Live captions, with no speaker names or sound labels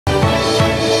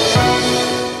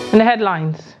the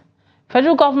headlines,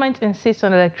 federal government insists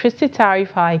on electricity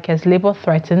tariff hike as Labour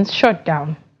threatens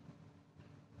shutdown.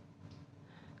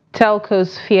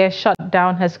 Telcos fear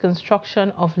shutdown as construction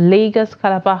of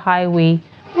Lagos-Calabar highway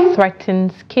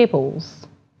threatens cables.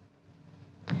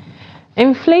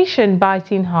 Inflation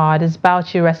biting hard as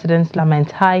Bauchi residents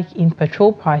lament hike in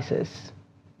petrol prices.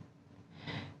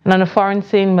 And on a foreign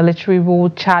scene, military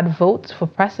ruled Chad votes for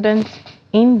president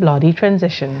in bloody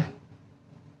transition.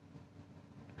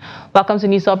 Welcome to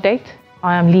News Update.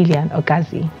 I am Lilian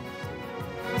Ogazi.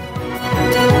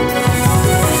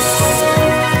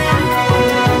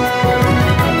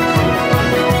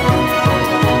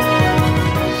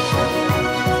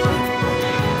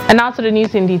 And now to the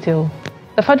news in detail.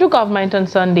 The federal government on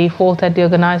Sunday faulted the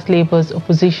organized labor's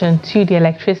opposition to the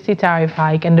electricity tariff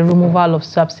hike and the removal of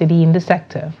subsidy in the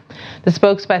sector. The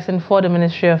spokesperson for the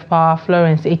Ministry of Power,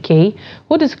 Florence Eke,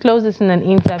 who disclosed this in an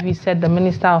interview, said the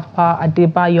Minister of Power,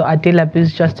 Adebayo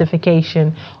Adelabu's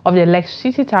justification of the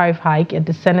electricity tariff hike at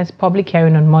the Senate's public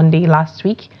hearing on Monday last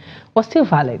week was still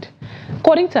valid.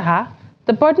 According to her,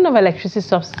 the burden of electricity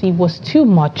subsidy was too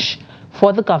much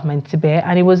for the government to bear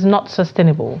and it was not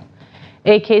sustainable.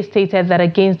 AK stated that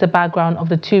against the background of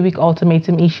the 2-week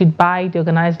ultimatum issued by the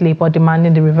organized labor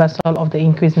demanding the reversal of the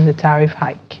increase in the tariff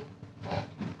hike.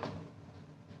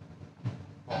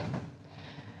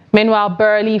 Meanwhile,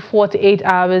 barely 48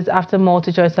 hours after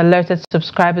MultiChoice alerted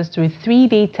subscribers to a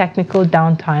 3-day technical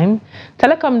downtime,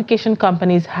 telecommunication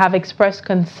companies have expressed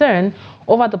concern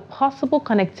over the possible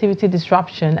connectivity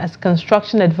disruption as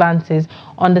construction advances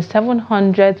on the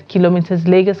 700 kilometers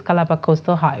Lagos-Calabar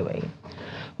coastal highway.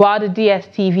 While the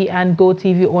DSTV and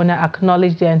GoTV owner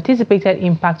acknowledged the anticipated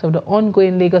impact of the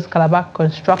ongoing Lagos-Calabar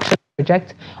construction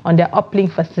project on their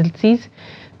uplink facilities,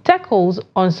 TechHoles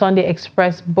on Sunday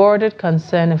expressed bordered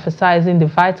concern, emphasizing the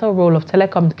vital role of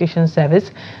telecommunication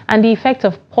service and the effect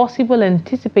of possible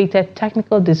anticipated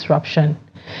technical disruption.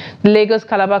 The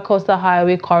Lagos-Calabar Coastal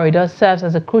Highway corridor serves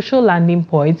as a crucial landing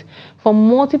point for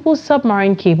multiple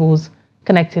submarine cables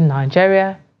connecting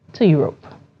Nigeria to Europe.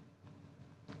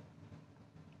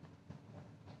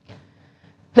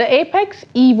 The Apex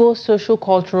Igbo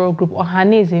social-cultural group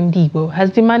Ohaneze Ndigbo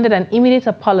has demanded an immediate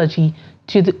apology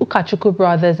to the Ukachukwu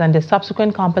brothers and the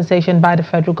subsequent compensation by the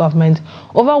federal government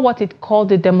over what it called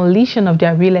the demolition of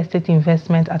their real estate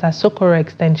investment at Asokoro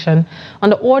Extension on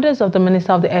the orders of the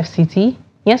Minister of the FCT,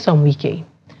 Nyesom Wike.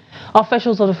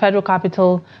 Officials of the Federal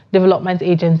Capital Development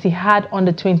Agency had on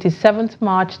the 27th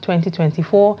March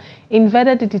 2024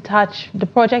 invaded the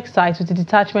project site with a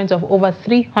detachment of over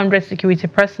 300 security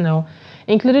personnel,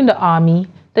 including the Army,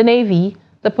 the Navy,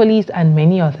 the police and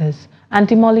many others, and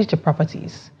demolished the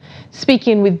properties.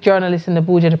 Speaking with journalists in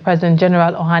Abuja, the President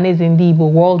General Ohaneze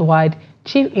Ndigbo Worldwide,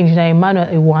 Chief Engineer Emmanuel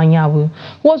Iwanyawu,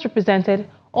 who was represented,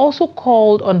 also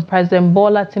called on President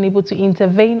Bola Tinubu to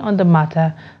intervene on the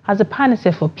matter as a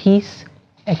panacea for peace,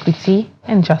 equity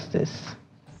and justice.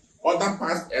 Other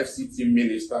past FCT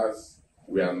ministers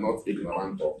were not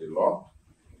ignorant of the law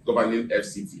governing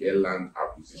FCTA land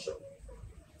acquisition.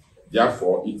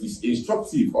 Therefore, it is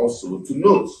instructive also to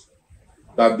note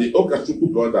that the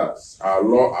Ukachukwu brothers are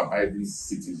law-abiding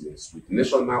citizens with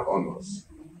national honors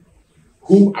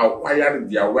who acquired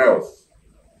their wealth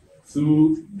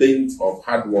through dint of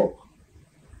hard work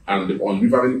and the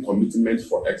unwavering commitment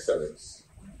for excellence.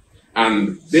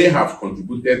 And they have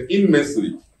contributed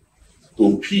immensely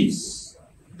to peace,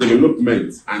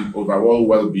 development, and overall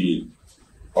well-being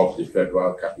of the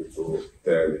Federal Capital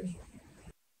Territory.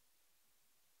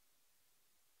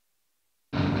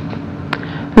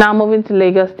 Now moving to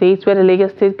Lagos State, where the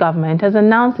Lagos State government has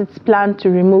announced its plan to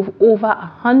remove over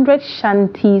 100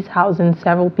 shanties housing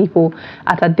several people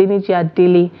at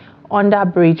Adeniji-Adele under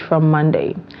bridge from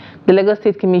Monday. The Lagos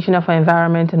State Commissioner for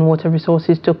Environment and Water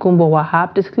Resources, Tokunbo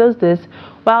Wahab, disclosed this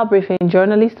while briefing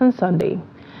journalists on Sunday.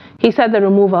 He said the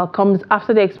removal comes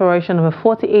after the expiration of a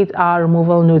 48-hour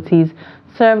removal notice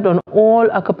served on all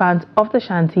occupants of the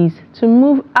shanties to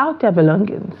move out their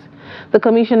belongings. The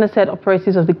commissioner said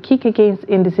operatives of the Kick Against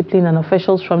Indiscipline and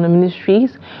officials from the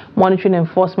ministries, monitoring,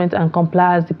 enforcement and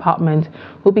compliance department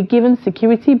will be given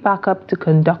security backup to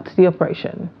conduct the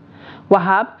operation.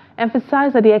 Wahab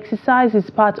emphasized that the exercise is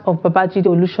part of Babajide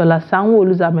Olushola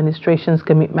Sanwo-Olu's administration's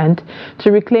commitment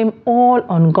to reclaim all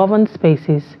ungoverned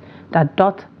spaces that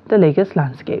dot the Lagos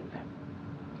landscape.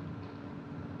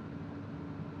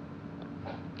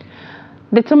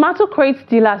 The Tomato Crates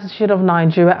Dealer Association of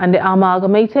Nigeria and the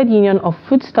Amalgamated Union of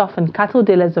Foodstuff and Cattle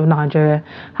Dealers of Nigeria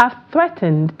have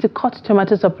threatened to cut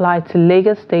tomato supply to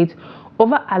Lagos State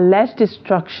over alleged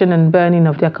destruction and burning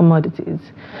of their commodities.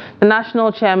 The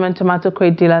National Chairman, Tomato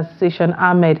Crate Dealers Association,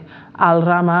 Ahmed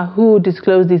Al-Rama, who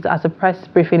disclosed this at a press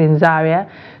briefing in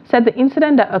Zaria, said the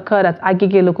incident that occurred at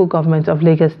Agege local government of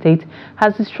Lagos State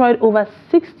has destroyed over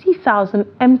 60,000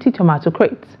 empty tomato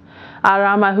crates.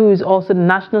 Al-Rama, who is also the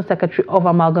National Secretary of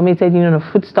Amalgamated Union of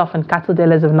Foodstuff and Cattle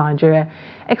Dealers of Nigeria,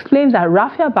 explained that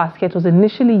raffia basket was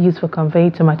initially used for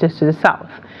conveying tomatoes to the south,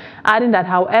 adding that,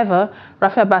 however,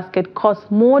 raffia basket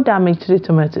caused more damage to the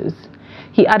tomatoes.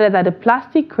 He added that the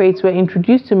plastic crates were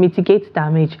introduced to mitigate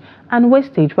damage and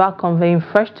wastage while conveying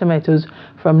fresh tomatoes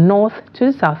from north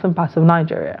to the southern parts of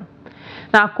Nigeria.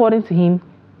 Now, according to him,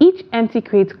 each empty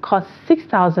crate cost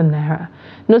 6,000 naira,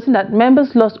 noting that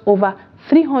members lost over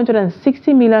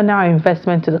 360 million naira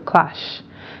investment to the clash.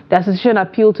 The association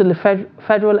appealed to the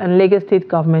federal and Lagos state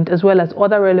government as well as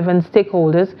other relevant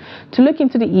stakeholders to look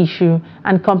into the issue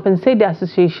and compensate the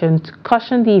association to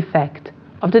cushion the effect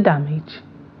of the damage.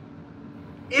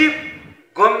 If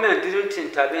government didn't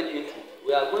intervene into,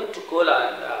 we are going to call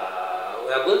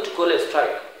a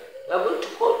strike. We are going to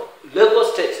call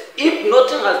Lagos State. If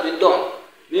nothing has been done,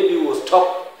 maybe we will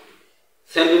stop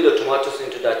sending the tomatoes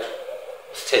into that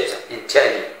state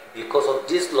entirely because of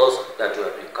this loss that we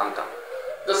have encountered.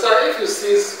 Sir, if you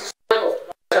see,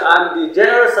 I'm the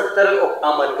General Secretary of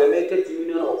Amalgamated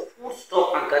Union of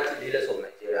Foodstuff and Cattle Dealers of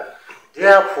Nigeria.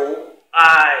 Therefore,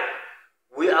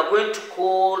 we are going to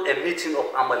call a meeting of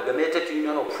Amalgamated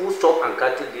Union of Foodstuff and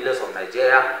Cattle Dealers of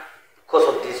Nigeria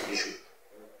because of this issue.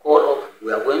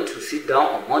 We are going to sit down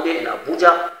on Monday in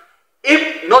Abuja.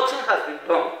 If nothing has been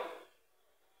done,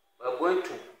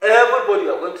 everybody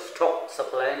are going to stop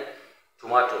supplying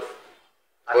tomatoes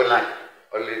at night.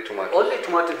 Only tomatoes? Only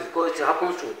tomatoes, because it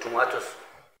happens to tomatoes.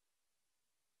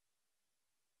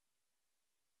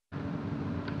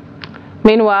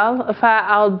 Meanwhile, a fire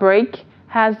outbreak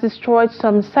has destroyed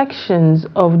some sections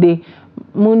of the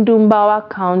Mundumbawa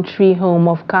country home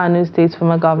of Kano State's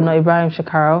former governor Ibrahim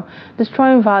Shekaro,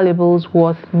 destroying valuables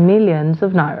worth millions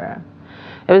of naira.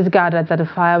 It was gathered that the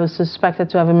fire was suspected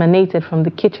to have emanated from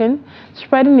the kitchen,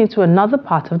 spreading into another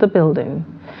part of the building.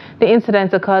 The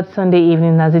incident occurred Sunday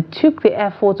evening as it took the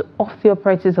effort off the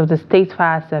operatives of the state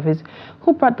fire service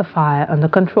who brought the fire under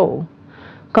control.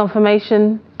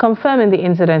 Confirming the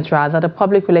incident, the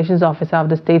public relations officer of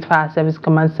the State Fire Service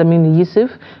Command, Saminu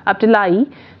Yusuf Abdullahi,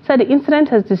 said the incident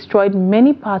has destroyed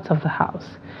many parts of the house.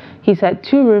 He said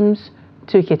 2 rooms,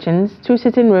 2 kitchens, 2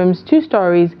 sitting rooms, 2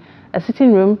 stories, a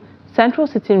sitting room, central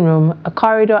sitting room, a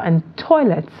corridor and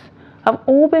toilets have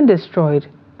all been destroyed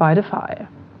by the fire.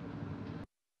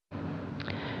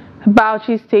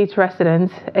 Bauchi State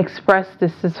residents expressed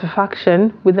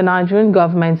dissatisfaction with the Nigerian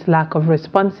government's lack of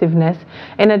responsiveness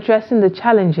in addressing the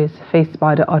challenges faced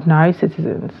by the ordinary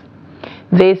citizens.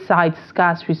 They cite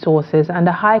scarce resources and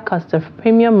the high cost of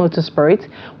premium motor spirits,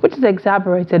 which has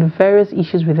exacerbated various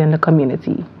issues within the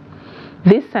community.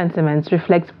 These sentiments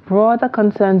reflect broader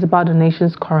concerns about the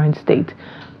nation's current state,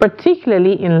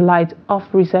 particularly in light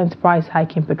of recent price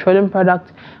hike in petroleum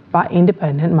products by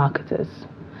independent marketers.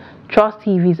 Trust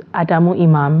TV's Adamu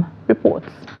Imam reports.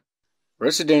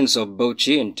 Residents of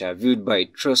Bauchi interviewed by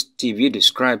Trust TV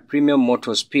describe premium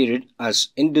motor spirit as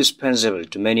indispensable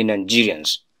to many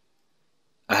Nigerians.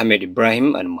 Ahmed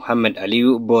Ibrahim and Muhammad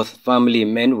Aliyu, both family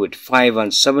men with 5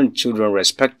 and 7 children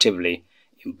respectively,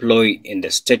 employed in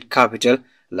the state capital,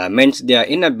 lament their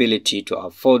inability to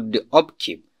afford the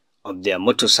upkeep of their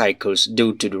motorcycles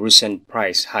due to the recent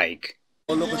price hike.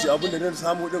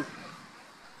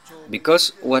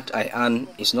 Because what I earn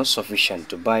is not sufficient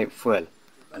to buy fuel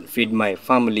and feed my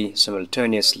family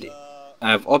simultaneously,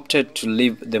 I have opted to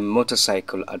leave the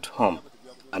motorcycle at home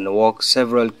and walk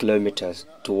several kilometers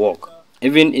to work.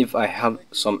 Even if I have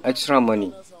some extra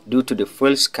money due to the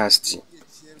fuel scarcity,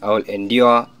 I will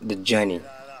endure the journey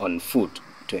on foot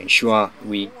to ensure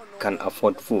we can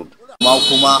afford food.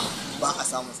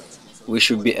 We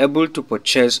should be able to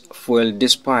purchase fuel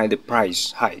despite the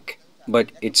price hike.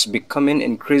 But it's becoming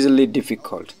increasingly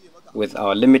difficult with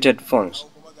our limited funds,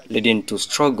 leading to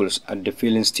struggles at the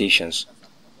filling stations.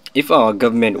 If our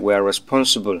government were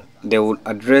responsible, they would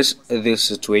address this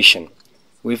situation.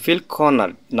 We feel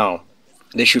cornered now.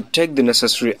 They should take the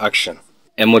necessary action.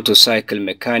 A motorcycle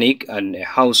mechanic and a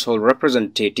household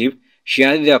representative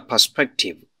shared their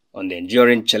perspective on the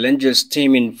enduring challenges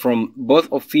stemming from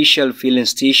both official filling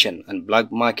station and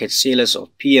black market sellers of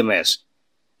PMS.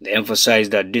 They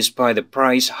emphasized that despite the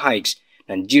price hikes,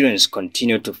 Nigerians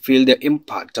continue to feel the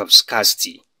impact of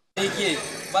scarcity.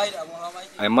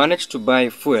 I managed to buy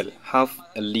fuel half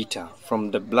a liter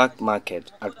from the black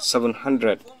market at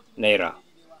 700 naira,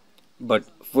 but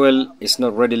fuel is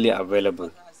not readily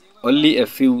available. Only a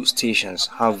few stations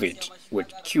have it, with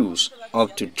queues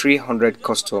up to 300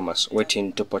 customers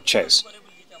waiting to purchase.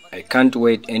 I can't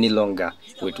wait any longer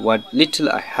with what little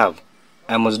I have.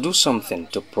 I must do something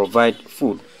to provide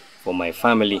food for my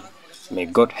family. May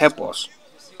God help us.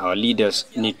 Our leaders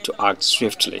need to act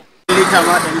swiftly.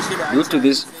 Due to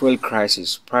this fuel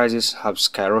crisis, prices have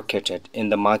skyrocketed in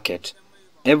the market.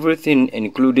 Everything,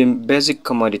 including basic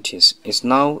commodities, is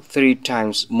now 3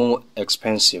 times more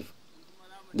expensive.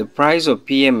 The price of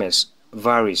PMS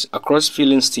varies across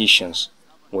filling stations,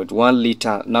 with 1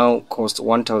 liter now cost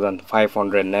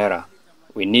 1,500 naira.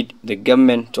 We need the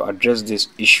government to address this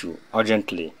issue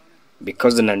urgently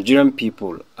because the Nigerian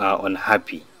people are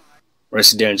unhappy.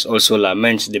 Residents also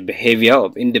lament the behavior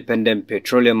of independent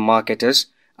petroleum marketers,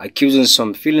 accusing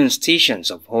some filling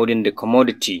stations of holding the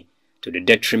commodity to the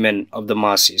detriment of the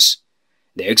masses.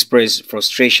 They express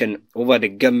frustration over the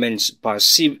government's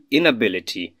perceived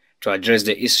inability to address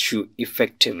the issue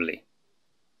effectively.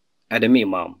 Adam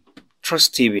Imam,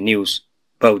 Trust TV News,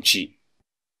 Bauchi.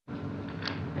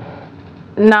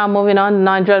 Now moving on,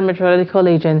 Nigerian Meteorological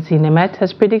Agency NIMET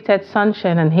has predicted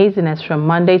sunshine and haziness from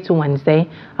Monday to Wednesday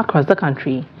across the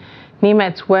country.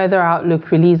 NIMET's weather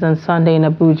outlook released on Sunday in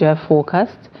Abuja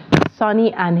forecast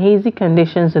sunny and hazy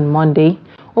conditions on Monday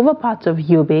over parts of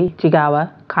Yobe,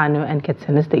 Jigawa, Kano and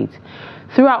Katsina states.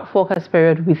 Throughout forecast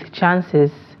period with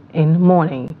chances in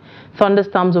morning.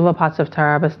 Thunderstorms over parts of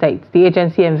Taraba State. The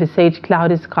agency envisaged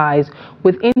cloudy skies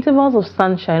with intervals of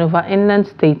sunshine over inland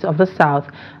states of the south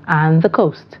and the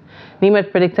coast.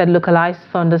 NIMET predicted localized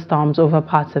thunderstorms over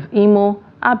parts of Imo,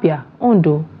 Abia,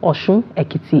 Ondo, Osun,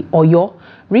 Ekiti, Oyo,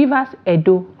 Rivers,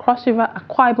 Edo, Cross River,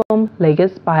 Akwa Ibom,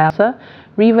 Lagos, Bayelsa,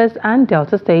 Rivers and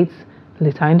Delta states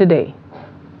later in the day.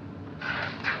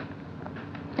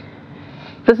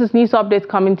 This is news updates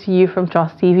coming to you from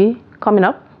Trust TV. Coming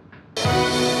up,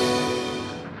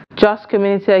 Just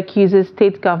community accuses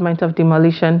state government of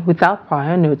demolition without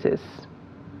prior notice.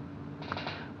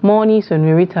 More news when we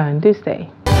return. Do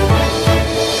stay.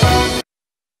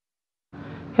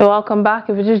 Hey, welcome back.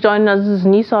 If you're just joining us, this is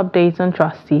news updates on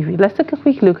Trust TV. Let's take a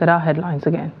quick look at our headlines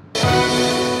again.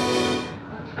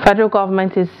 Federal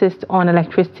government insists on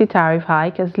electricity tariff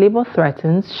hike as Labour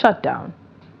threatens shutdown.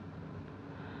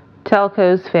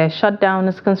 Telcos fear shutdown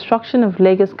as construction of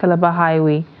Lagos-Calabar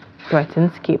Highway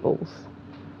threatens cables.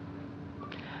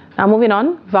 Now moving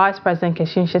on, Vice President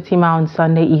Kashim Shettima on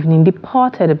Sunday evening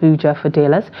departed Abuja for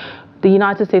Dallas, the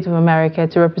United States of America,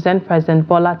 to represent President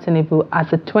Bola Tinubu at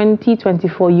the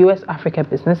 2024 U.S.-Africa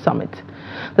Business Summit.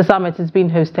 The summit is being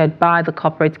hosted by the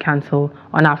Corporate Council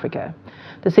on Africa.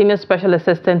 The Senior Special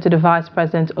Assistant to the Vice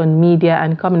President on Media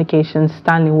and Communications,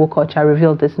 Stanley Wokocha,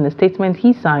 revealed this in a statement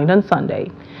he signed on Sunday.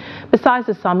 Besides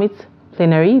the summit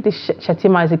plenary,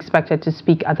 Shettima is expected to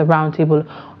speak at the roundtable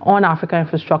on African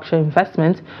infrastructure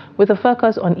investment with a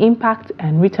focus on impact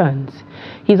and returns.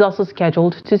 He's also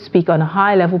scheduled to speak on a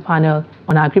high-level panel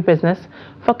on agribusiness,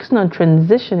 focusing on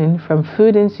transitioning from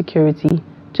food insecurity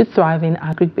to thriving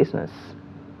agribusiness.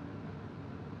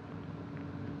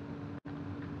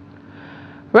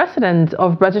 Residents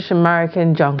of British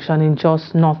American Junction in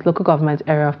Jos North local government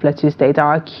area of Plateau State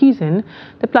are accusing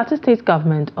the Plateau State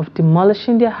government of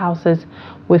demolishing their houses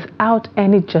without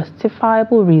any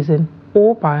justifiable reason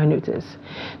or prior notice.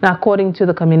 Now, according to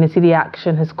the community, the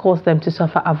action has caused them to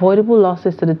suffer avoidable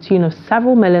losses to the tune of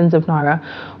several millions of naira,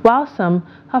 while some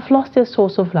have lost their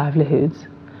source of livelihoods.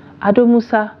 Ado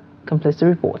Musa completes the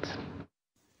report.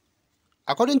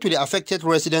 According to the affected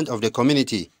resident of the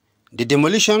community, the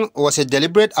demolition was a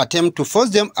deliberate attempt to force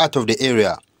them out of the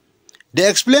area. They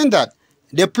explained that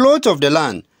the plot of the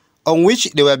land on which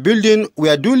they were building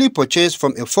were duly purchased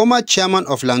from a former chairman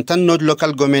of Lantan North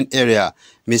local government area,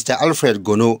 Mr. Alfred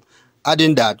Gono,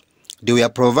 adding that they were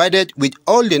provided with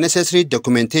all the necessary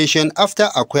documentation after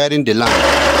acquiring the land.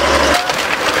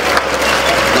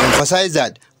 They emphasized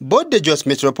that both the Jos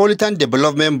Metropolitan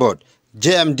Development Board,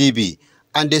 JMDB,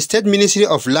 and the State Ministry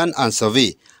of Land and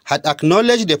Survey had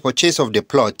acknowledged the purchase of the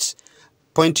plots,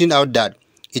 pointing out that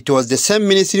it was the same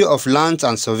Ministry of Lands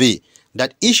and Survey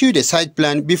that issued a site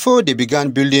plan before they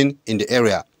began building in the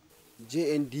area.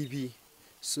 JNDB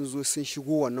sun zo sun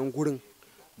shigo wannan gurin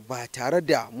ba tare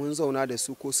da mun zauna da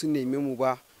su ko sun neme mu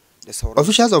ba da sauran.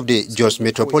 Officials of the Jos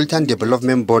Metropolitan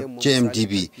Development Board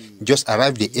JMDB just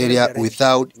arrived the area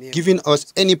without giving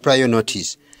us any prior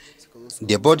notice.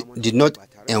 The board did not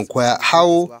inquire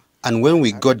how and when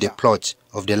we got the plot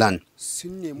of the land.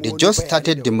 They just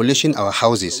started demolishing our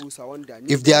houses.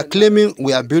 If they are claiming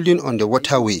we are building on the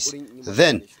waterways,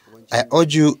 then I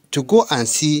urge you to go and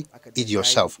see it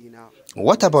yourself.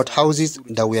 What about houses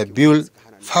that were built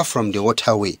far from the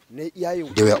waterway.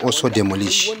 They were also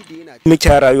demolished.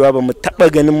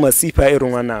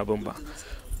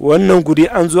 Wannan guri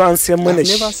an zo an sayar mana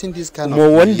shi kuma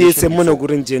wanda ya sayar mana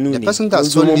gurin jenu ne. The person that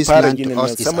sold this land to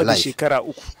us is alive.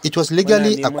 It was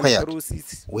legally acquired.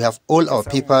 We have all our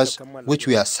papers which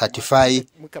we are certified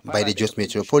by the Jos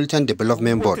Metropolitan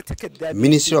Development Board,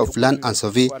 Ministry of Land and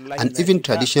Survey, and even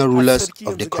traditional rulers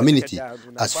of the community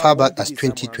as far back as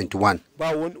 2021.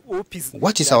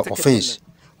 What is our offense?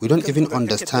 We don't even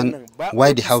understand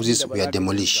why the houses were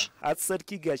demolished.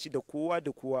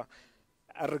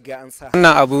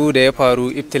 Wannan abu da ya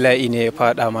faru ibtila'i ne ya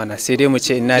fada mana sai dai mu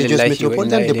ce inna lillahi wa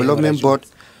inna ilaihi Development Board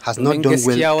has not done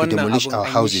well to demolish our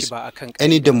houses.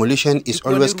 Any demolition is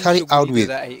always carried out with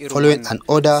following an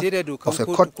order of a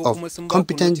court of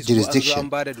competent jurisdiction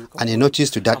and a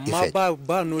notice to that effect.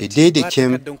 The day they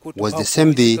came was the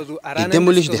same day they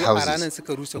demolished the houses.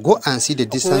 Go and see the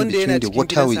distance between the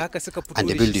waterway and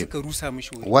the building.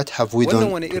 What have we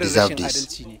done to deserve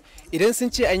this?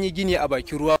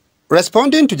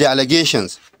 Responding to the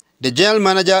allegations, the general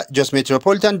manager, Jos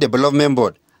Metropolitan Development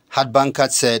Board, Had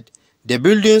Bankert, said the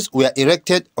buildings were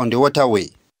erected on the waterway.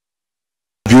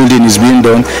 Building is being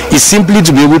done is simply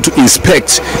to be able to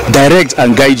inspect, direct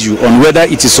and guide you on whether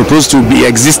it is supposed to be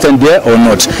existent there or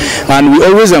not. And we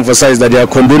always emphasize that there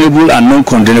are condemnable and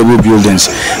non-condemnable buildings.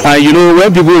 And you know,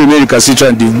 when people remain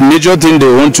recalcitrant, the major thing they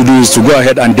want to do is to go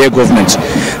ahead and dare government.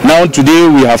 Now today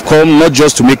we have come not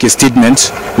just to make a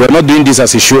statement. We are not doing this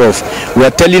as a show off. We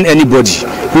are telling anybody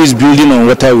who is building on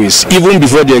waterways, even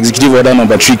before the executive order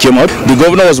number 3 came out, the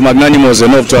governor was magnanimous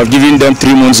enough to have given them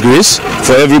 3 months grace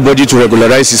for everybody to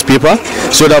regularize his paper,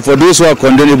 so that for those who are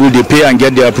condemnable, they pay and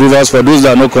get their approvals. For those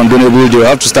that are not condemnable, they will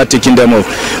have to start taking them off.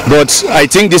 But I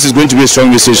think this is going to be a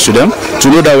strong message to them, to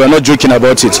know that we are not joking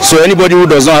about it. So anybody who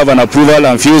does not have an approval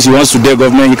and feels he wants to dare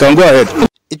government, he can go ahead.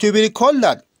 It will be recalled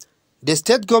that the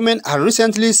state government had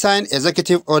recently signed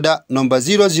Executive Order number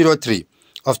 003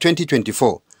 of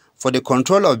 2024 for the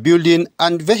control of building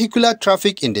and vehicular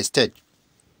traffic in the state.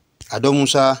 Ado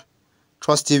Musa,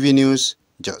 Trust TV News,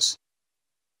 Jos.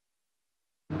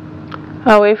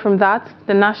 Away from that,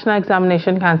 the National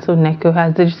Examination Council (NECO)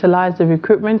 has digitalized the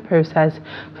recruitment process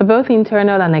for both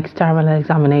internal and external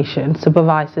examination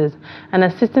supervisors and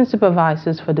assistant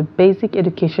supervisors for the Basic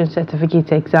Education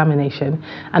Certificate Examination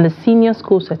and the Senior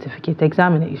School Certificate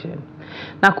Examination.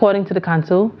 Now, according to the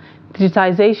Council,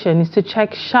 digitization is to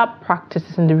check sharp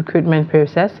practices in the recruitment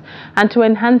process and to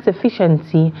enhance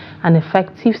efficiency and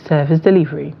effective service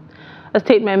delivery. A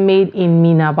statement made in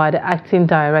Mina by the Acting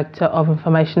Director of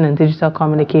Information and Digital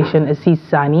Communication, Aziz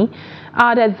Sani,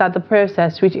 added that the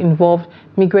process, which involved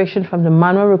migration from the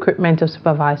manual recruitment of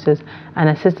supervisors and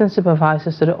assistant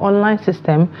supervisors to the online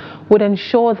system, would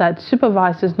ensure that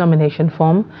supervisors' nomination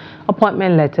form,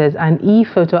 appointment letters, and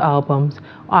e-photo albums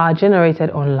are generated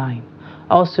online.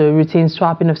 Also, routine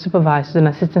swapping of supervisors and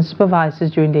assistant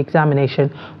supervisors during the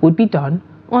examination would be done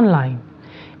online.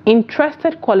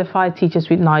 Interested qualified teachers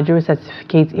with Nigeria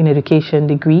certificates in education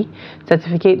degree,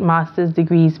 certificate master's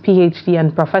degrees, PhD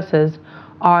and professors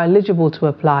are eligible to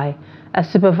apply as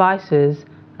supervisors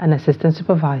and assistant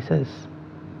supervisors.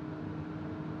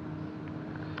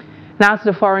 Now to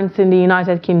the foreign scene. The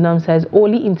United Kingdom says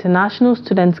only international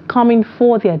students coming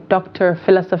for their Doctor of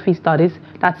Philosophy Studies,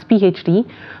 that's PhD,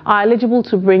 are eligible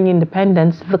to bring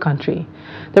independence to the country.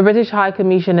 The British High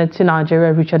Commissioner to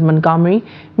Nigeria, Richard Montgomery,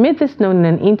 made this known in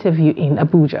an interview in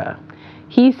Abuja.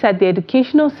 He said the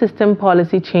educational system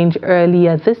policy change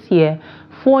earlier this year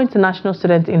for international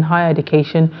students in higher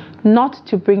education not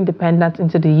to bring dependents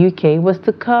into the UK was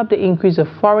to curb the increase of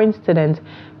foreign students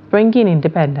bringing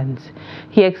independence.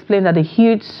 He explained that a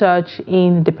huge surge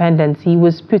in dependency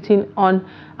was putting on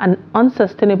an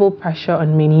unsustainable pressure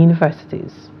on many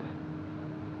universities.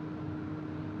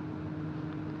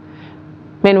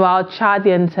 Meanwhile,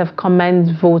 Chadians have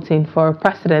commenced voting for a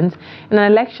president in an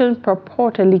election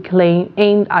purportedly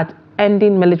aimed at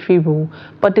ending military rule,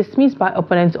 but dismissed by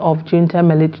opponents of junta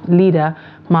leader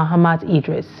Mahamat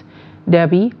Idris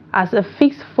Deby as a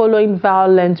fix following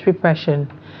violent repression.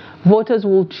 Voters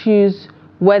will choose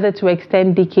whether to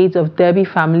extend decades of Deby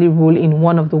family rule in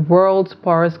one of the world's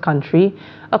poorest countries,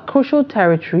 a crucial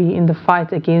territory in the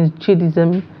fight against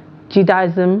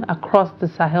jihadism across the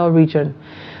Sahel region.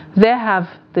 They have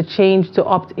the change to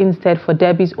opt instead for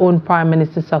Deby's own Prime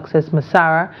Minister's success,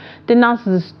 Masara, denounced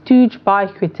as a stooge by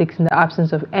critics in the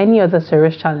absence of any other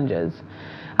serious challengers.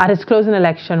 At his closing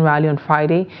election rally on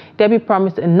Friday, Deby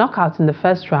promised a knockout in the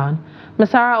first round.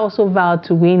 Masara also vowed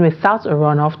to win without a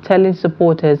runoff, telling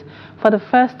supporters, for the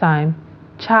first time,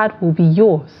 Chad will be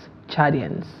yours,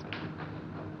 Chadians.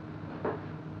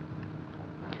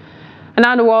 And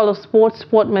now in the world of sports,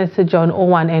 Sport Minister John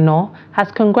Owan Eno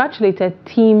has congratulated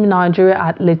Team Nigeria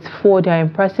athletes for their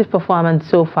impressive performance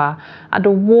so far at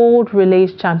the World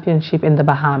Relays Championship in the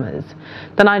Bahamas.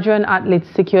 The Nigerian athletes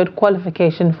secured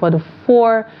qualification for the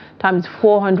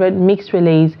 4x400 mixed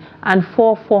relays and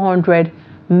 4x400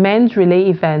 men's relay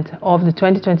event of the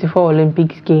 2024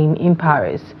 Olympics game in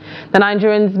Paris. The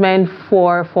Nigerians men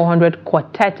 4x400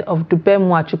 quartet of Dubem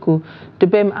Nwachukwu,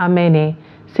 Dubem Amene,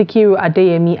 Sikiru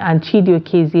Adeyemi and Chidi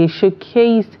Okezie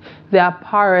showcased their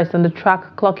prowess on the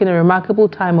track, clocking a remarkable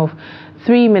time of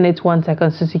 3 minutes 1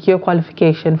 second to secure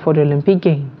qualification for the Olympic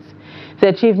Games. The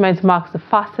achievement marks the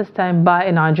fastest time by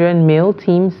a Nigerian male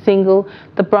team single,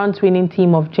 the bronze-winning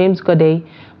team of James Gode,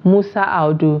 Musa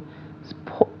Audu,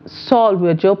 Saul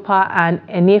Wejopa and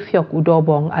Enefiok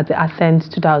Udobong at the Athens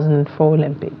 2004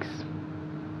 Olympics.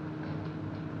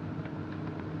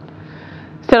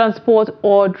 Still on sport,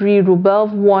 Audrey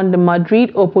Rublev won the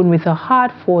Madrid Open with a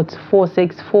hard-fought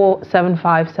 4-6,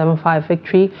 4-7-5, 7-5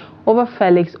 victory over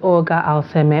Felix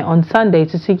Auger-Aliassime on Sunday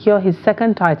to secure his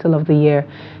second title of the year,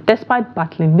 despite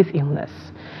battling with illness.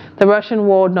 The Russian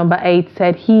world number 8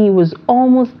 said he was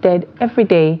almost dead every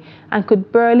day and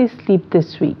could barely sleep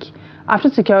this week after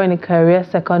securing a career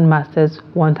second Masters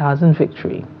 1000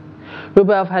 victory.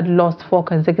 Rublev had lost 4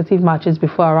 consecutive matches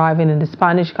before arriving in the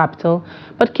Spanish capital,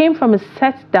 but came from a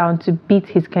set down to beat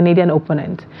his Canadian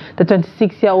opponent. The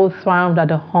 26-year-old thrived at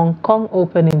the Hong Kong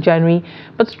Open in January,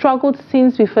 but struggled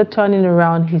since before turning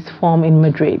around his form in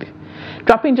Madrid,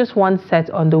 dropping just 1 set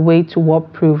on the way to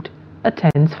what proved a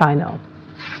tense final.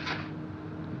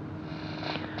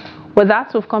 With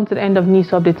that, we've come to the end of News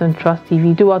Updates on Trust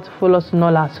TV. Do well to follow us on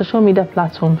all our social media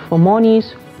platforms for more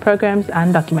news, programs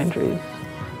and documentaries.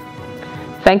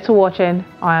 Thanks for watching.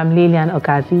 I am Lilian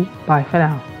Okazi. Bye for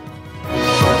now.